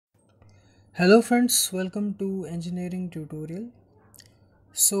Hello friends, welcome to engineering tutorial.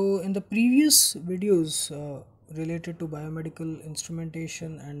 So in the previous videos related to biomedical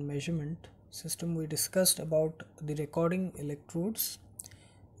instrumentation and measurement system, we discussed about the recording electrodes,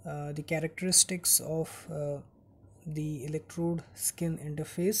 the characteristics of the electrode skin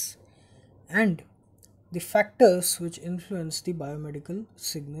interface, and the factors which influence the biomedical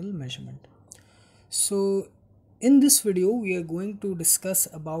signal measurement. So in this video we are going to discuss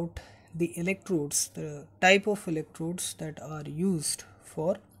about the electrodes, the type of electrodes that are used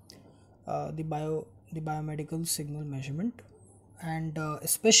for the biomedical signal measurement, and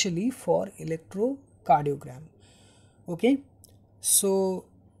especially for electrocardiogram. Okay, so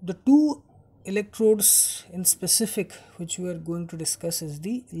the two electrodes in specific which we are going to discuss is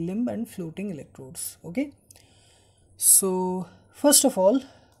the limb and floating electrodes. Okay, so first of all,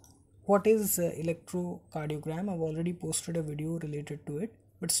 what is electrocardiogram? I've already posted a video related to it,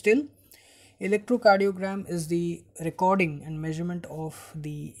 but still, electrocardiogram is the recording and measurement of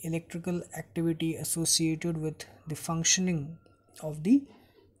the electrical activity associated with the functioning of the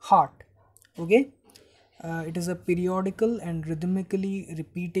heart. Okay, it is a periodical and rhythmically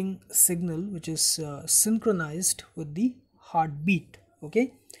repeating signal which is synchronized with the heartbeat.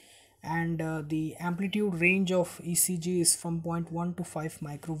 Okay, and the amplitude range of ECG is from 0.1 to 5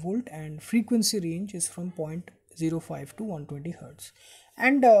 microvolt, and frequency range is from 0.05 to 120 hertz.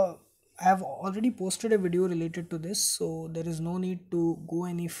 And I have already posted a video related to this, so there is no need to go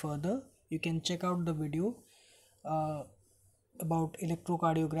any further. You can check out the video uh, about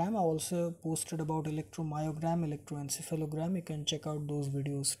electrocardiogram. I also posted about electromyogram, electroencephalogram. You can check out those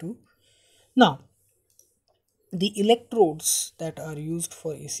videos too. Now, the electrodes that are used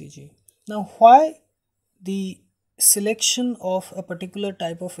for ECG. Now, why the selection of a particular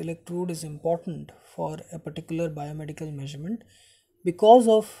type of electrode is important for a particular biomedical measurement? Because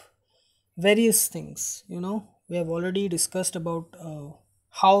of various things. We have already discussed about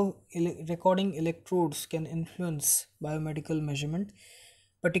how recording electrodes can influence biomedical measurement,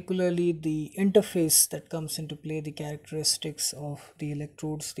 particularly the interface that comes into play, the characteristics of the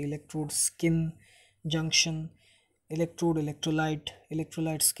electrodes, the electrode skin junction, electrode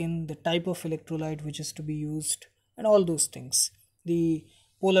electrolyte skin, the type of electrolyte which is to be used, and all those things. The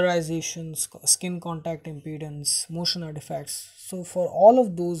polarization, skin contact impedance, motion artifacts. So for all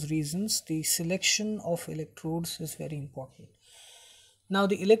of those reasons, the selection of electrodes is very important. Now,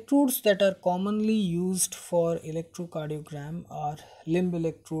 the electrodes that are commonly used for electrocardiogram are limb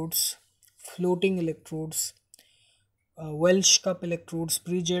electrodes, floating electrodes, Welsh cup electrodes,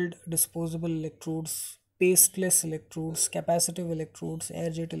 pre-gelled disposable electrodes, pasteless electrodes, capacitive electrodes, air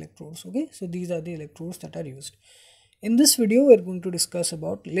jet electrodes. Okay, so these are the electrodes that are used. In this video, we are going to discuss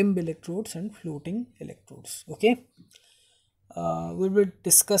about limb electrodes and floating electrodes. Okay, we'll be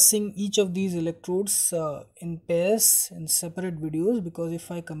discussing each of these electrodes in pairs in separate videos, because if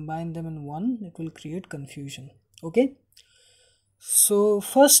I combine them in one, it will create confusion. Okay, so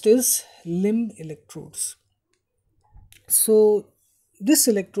first is limb electrodes. So this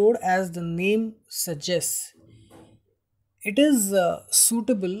electrode, as the name suggests, it is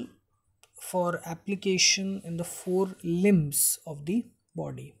suitable for application in the four limbs of the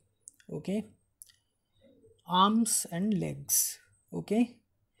body. Okay, arms and legs. Okay,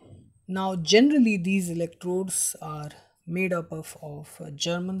 now generally these electrodes are made up of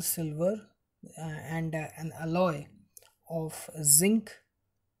German silver and an alloy of zinc,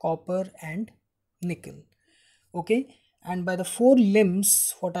 copper and nickel. Okay, and by the four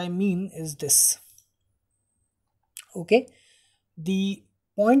limbs, what I mean is this. Okay, the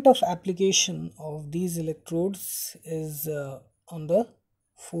point of application of these electrodes is on the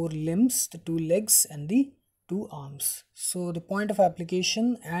four limbs, the two legs and the two arms. So the point of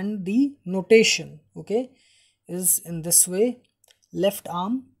application and the notation, okay, is in this way: left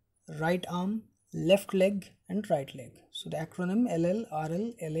arm, right arm, left leg and right leg. So the acronym LL,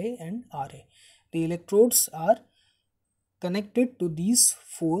 RL, LA and RA. The electrodes are connected to these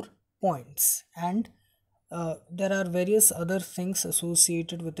four points, and there are various other things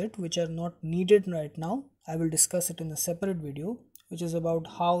associated with it which are not needed right now. I will discuss it in a separate video, which is about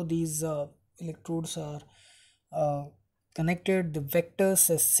how these electrodes are uh, connected, the vectors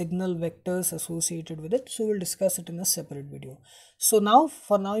as signal vectors associated with it. So we'll discuss it in a separate video. So now,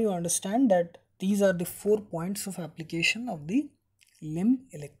 for now, you understand that these are the 4 points of application of the limb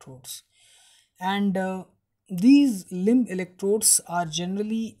electrodes. And these limb electrodes are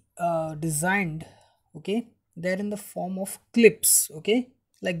generally designed, okay, they're in the form of clips, okay,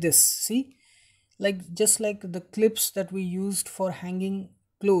 like this. See, like just like the clips that we used for hanging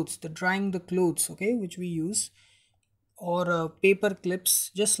clothes, the drying the clothes, okay, which we use, or paper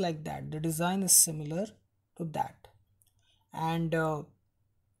clips, just like that. The design is similar to that, and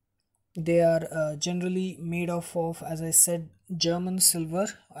they are generally made of, as I said, German silver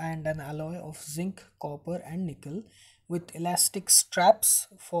and an alloy of zinc, copper, and nickel, with elastic straps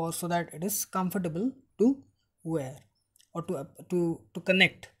for so that it is comfortable to wear or to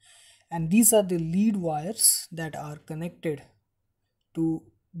connect. And these are the lead wires that are connected to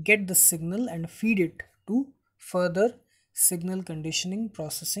get the signal and feed it to further signal conditioning,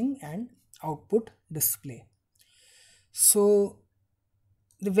 processing, and output display. So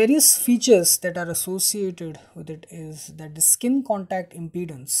the various features that are associated with it is that the skin contact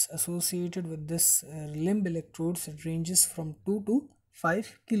impedance associated with this limb electrodes, it ranges from 2 to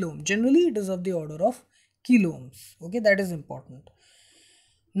 5 kilo ohm. Generally it is of the order of kilo ohms. Okay, that is important.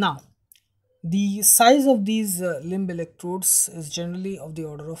 Now the size of these limb electrodes is generally of the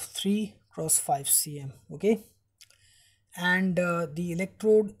order of 3 cross 5 cm. Okay, and the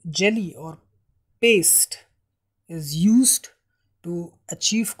electrode jelly or paste is used to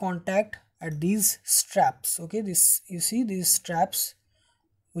achieve contact at these straps. Okay, this, you see these straps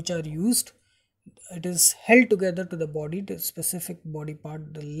which are used, it is held together to the body, to specific body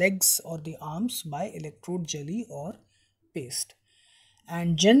part, the legs or the arms, by electrode jelly or paste.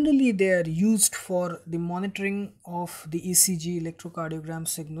 And generally they are used for the monitoring of the ECG, electrocardiogram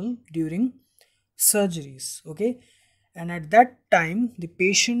signal, during surgeries. Okay, and at that time the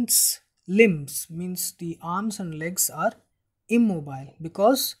patient's limbs, means the arms and legs, are immobile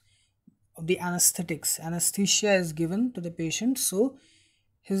because of the anesthetics. Anesthesia is given to the patient, so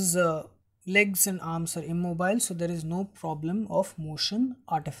his legs and arms are immobile, so there is no problem of motion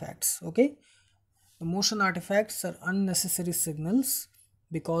artifacts. Okay, the motion artifacts are unnecessary signals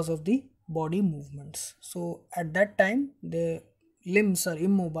because of the body movements. So at that time the limbs are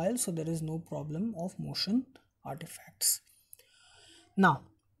immobile, so there is no problem of motion artifacts. Now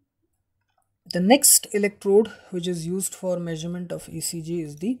the next electrode which is used for measurement of ECG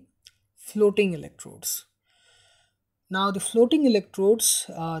is the floating electrodes. Now the floating electrodes,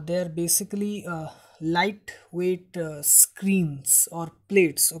 they are basically lightweight screens or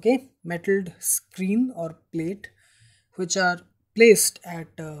plates. Okay, metalled screen or plate which are placed at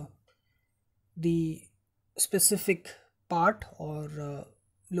the specific part or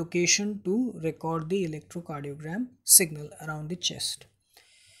location to record the electrocardiogram signal around the chest.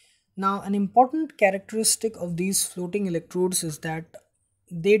 Now an important characteristic of these floating electrodes is that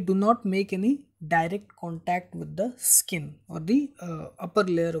they do not make any direct contact with the skin or the upper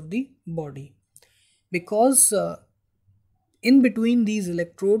layer of the body, because in between these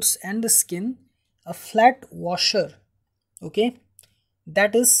electrodes and the skin a flat washer, okay,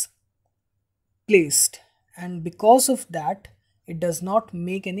 that is placed, and because of that it does not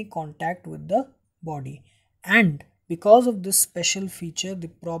make any contact with the body. And because of this special feature, the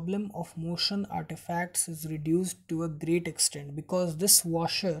problem of motion artifacts is reduced to a great extent, because this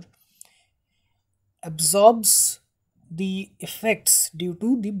washer absorbs the effects due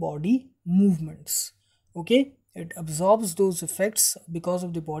to the body movements. Okay, it absorbs those effects because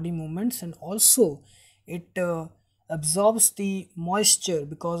of the body movements, and also it absorbs the moisture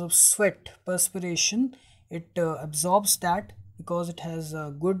because of sweat, perspiration. It absorbs that because it has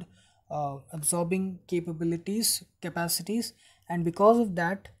good absorbing capacities, and because of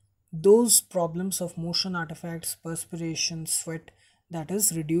that those problems of motion artifacts, perspiration, sweat, that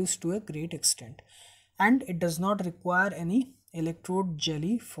is reduced to a great extent, and it does not require any electrode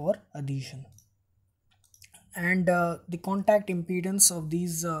jelly for adhesion. And the contact impedance of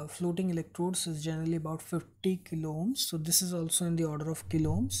these floating electrodes is generally about 50 kilo ohms, so this is also in the order of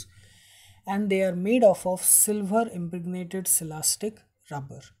kilo ohms, and they are made of silver impregnated silastic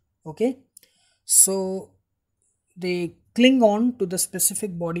rubber. Okay, so they cling on to the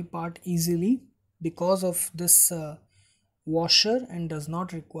specific body part easily because of this washer, and does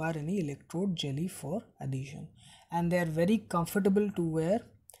not require any electrode jelly for adhesion, and they are very comfortable to wear,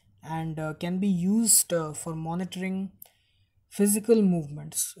 and can be used for monitoring physical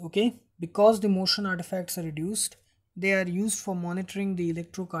movements. Okay, because the motion artifacts are reduced, they are used for monitoring the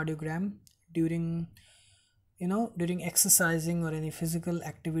electrocardiogram during during exercising or any physical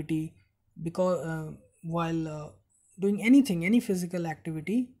activity, because while doing any physical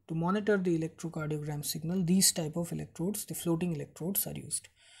activity, to monitor the electrocardiogram signal, these type of electrodes, the floating electrodes, are used.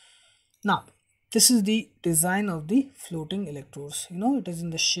 Now this is the design of the floating electrodes. It is in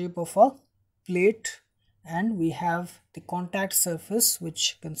the shape of a plate, and we have the contact surface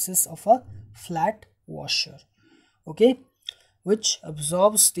which consists of a flat washer, okay, which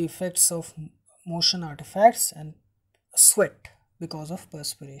absorbs the effects of motion artifacts and sweat because of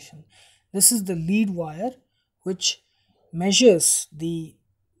perspiration. This is the lead wire which measures the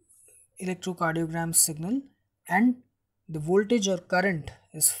electrocardiogram signal, and the voltage or current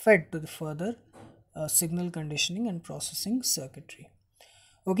is fed to the further signal conditioning and processing circuitry.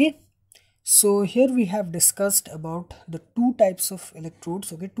 Okay, so here we have discussed about the two types of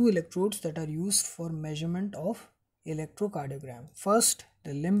electrodes. Okay, two electrodes that are used for measurement of electrocardiogram. First,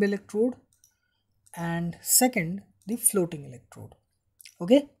 the limb electrode, and second, the floating electrode.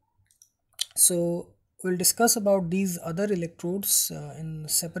 Okay, so we'll discuss about these other electrodes in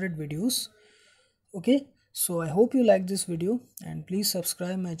separate videos. Okay, so I hope you like this video, and please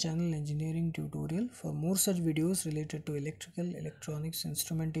subscribe my channel Engineering Tutorial for more such videos related to electrical, electronics,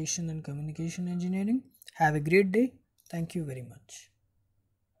 instrumentation and communication engineering. Have a great day. Thank you very much.